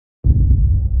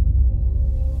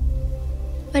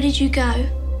Where did you go?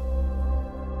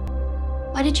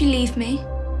 Why did you leave me?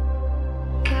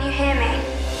 Can you hear me?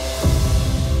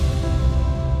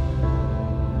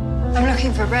 I'm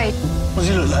looking for Ray. What does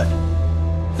he look like?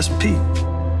 That's Pete.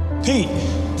 Pete?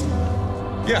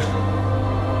 Yeah.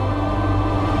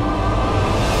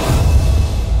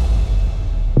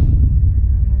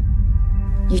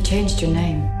 You changed your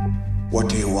name. What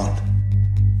do you want?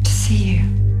 To see you.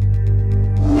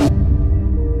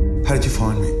 How did you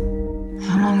find me?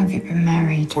 How long have you been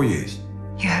married? 4 years.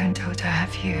 You haven't told her,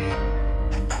 have you?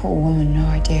 That poor woman, no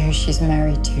idea who she's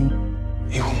married to.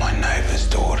 You were my neighbour's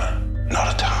daughter,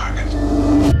 not a target.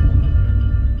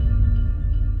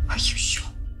 Are you sure?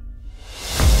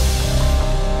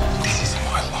 This is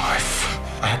my life.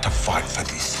 I had to fight for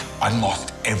this. I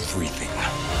lost everything.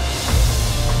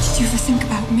 Did you ever think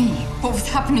about me? What was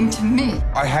happening to me?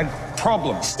 I had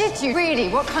problems. Did you really?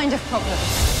 What kind of problems?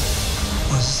 Was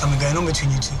there something going on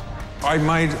between you two? I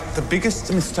made the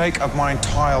biggest mistake of my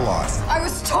entire life. I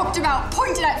was talked about,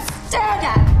 pointed at, stared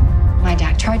at. My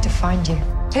dad tried to find you.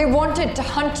 He wanted to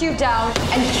hunt you down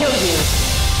and kill you.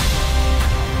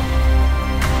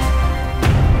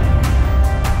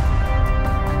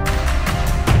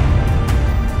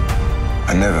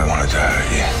 I never wanted to hurt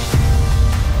you.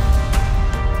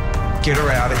 Get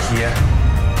her out of here.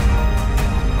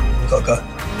 You gotta go.